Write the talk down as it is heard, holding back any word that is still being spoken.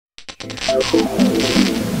Hi,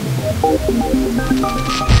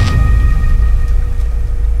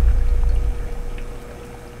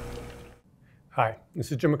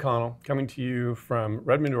 this is Jim McConnell coming to you from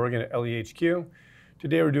Redmond, Oregon at LEHQ.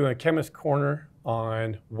 Today we're doing a Chemist Corner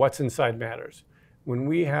on What's Inside Matters. When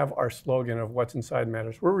we have our slogan of What's Inside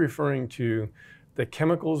Matters, we're referring to the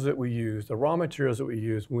chemicals that we use, the raw materials that we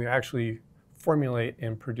use when we actually formulate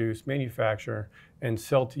and produce, manufacture, and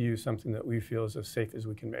sell to you something that we feel is as safe as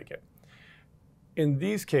we can make it. In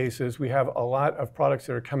these cases, we have a lot of products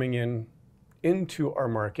that are coming into our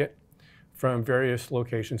market from various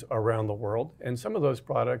locations around the world, and some of those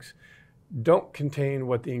products don't contain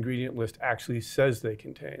what the ingredient list actually says they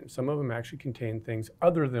contain. Some of them actually contain things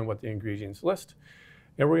other than what the ingredients list,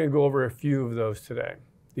 and we're going to go over a few of those today.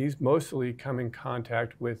 These mostly come in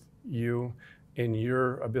contact with you in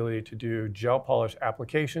your ability to do gel polish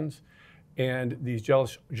applications, and these gel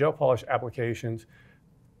polish applications,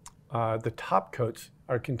 the top coats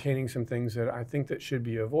are containing some things that I think that should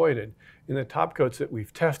be avoided. In the top coats that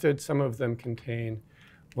we've tested, some of them contain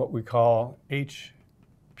what we call HPA,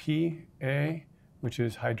 which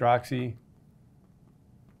is hydroxypropyl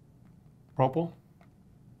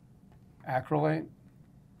acrylate,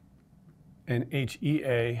 and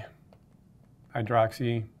HEA,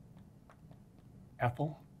 hydroxyethyl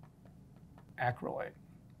acrylate.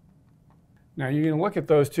 Now you're going to look at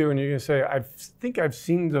those two and you're going to say, I think I've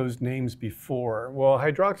seen those names before. Well,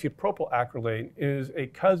 hydroxypropyl acrylate is a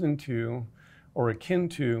cousin to or akin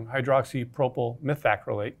to hydroxypropyl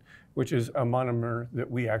methacrylate, which is a monomer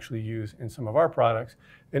that we actually use in some of our products.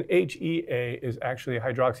 And HEA is actually a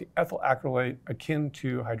hydroxyethyl acrylate akin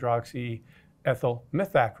to hydroxyethyl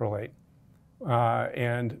methacrylate.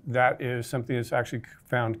 And that is something that's actually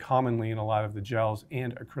found commonly in a lot of the gels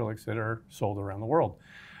and acrylics that are sold around the world.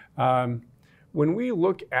 When we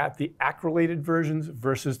look at the acrylated versions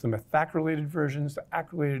versus the methacrylated versions, the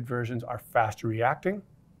acrylated versions are faster reacting.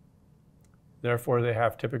 Therefore, they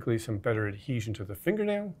have typically some better adhesion to the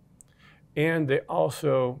fingernail. And they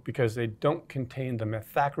also, because they don't contain the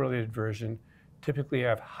methacrylated version, typically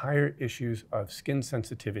have higher issues of skin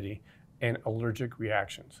sensitivity and allergic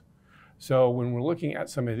reactions. So when we're looking at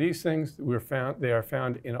some of these things, they are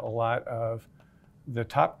found in a lot of the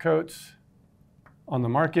top coats on the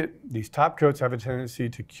market. These top coats have a tendency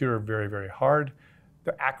to cure very, very hard.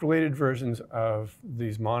 The acrylated versions of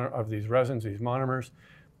these resins, these monomers,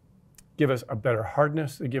 give us a better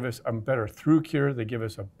hardness, they give us a better through cure, they give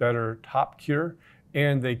us a better top cure,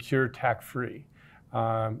 and they cure tack-free.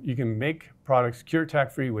 You can make products cure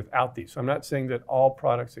tack-free without these. So I'm not saying that all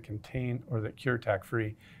products that contain or that cure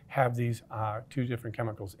tack-free have these two different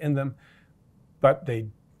chemicals in them, but they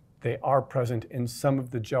are present in some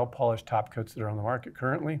of the gel polish top coats that are on the market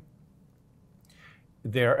currently.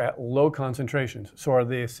 They're at low concentrations. So are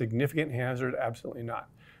they a significant hazard? Absolutely not.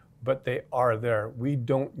 But they are there. We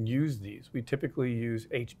don't use these. We typically use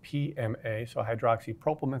HPMA, so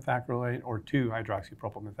hydroxypropyl methacrylate or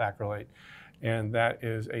 2-hydroxypropyl methacrylate. And that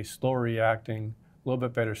is a slow reacting, a little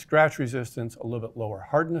bit better scratch resistance, a little bit lower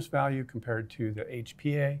hardness value compared to the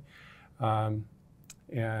HPA.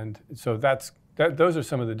 And so those are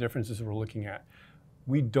some of the differences we're looking at.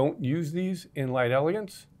 We don't use these in Light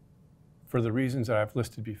Elegance for the reasons that I've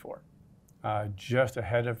listed before. Just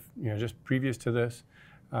ahead of, just previous to this,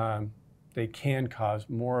 they can cause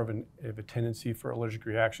more of a tendency for allergic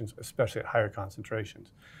reactions, especially at higher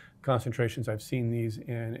concentrations. Concentrations I've seen these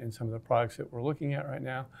in some of the products that we're looking at right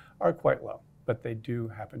now are quite low, but they do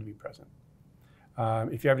happen to be present.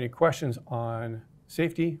 If you have any questions on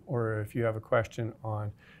safety, or if you have a question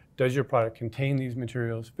on does your product contain these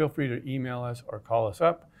materials, feel free to email us or call us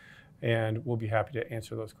up, and we'll be happy to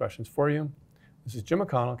answer those questions for you. This is Jim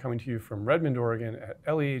McConnell coming to you from Redmond, Oregon at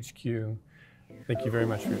LEHQ. Thank you very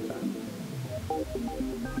much for your time.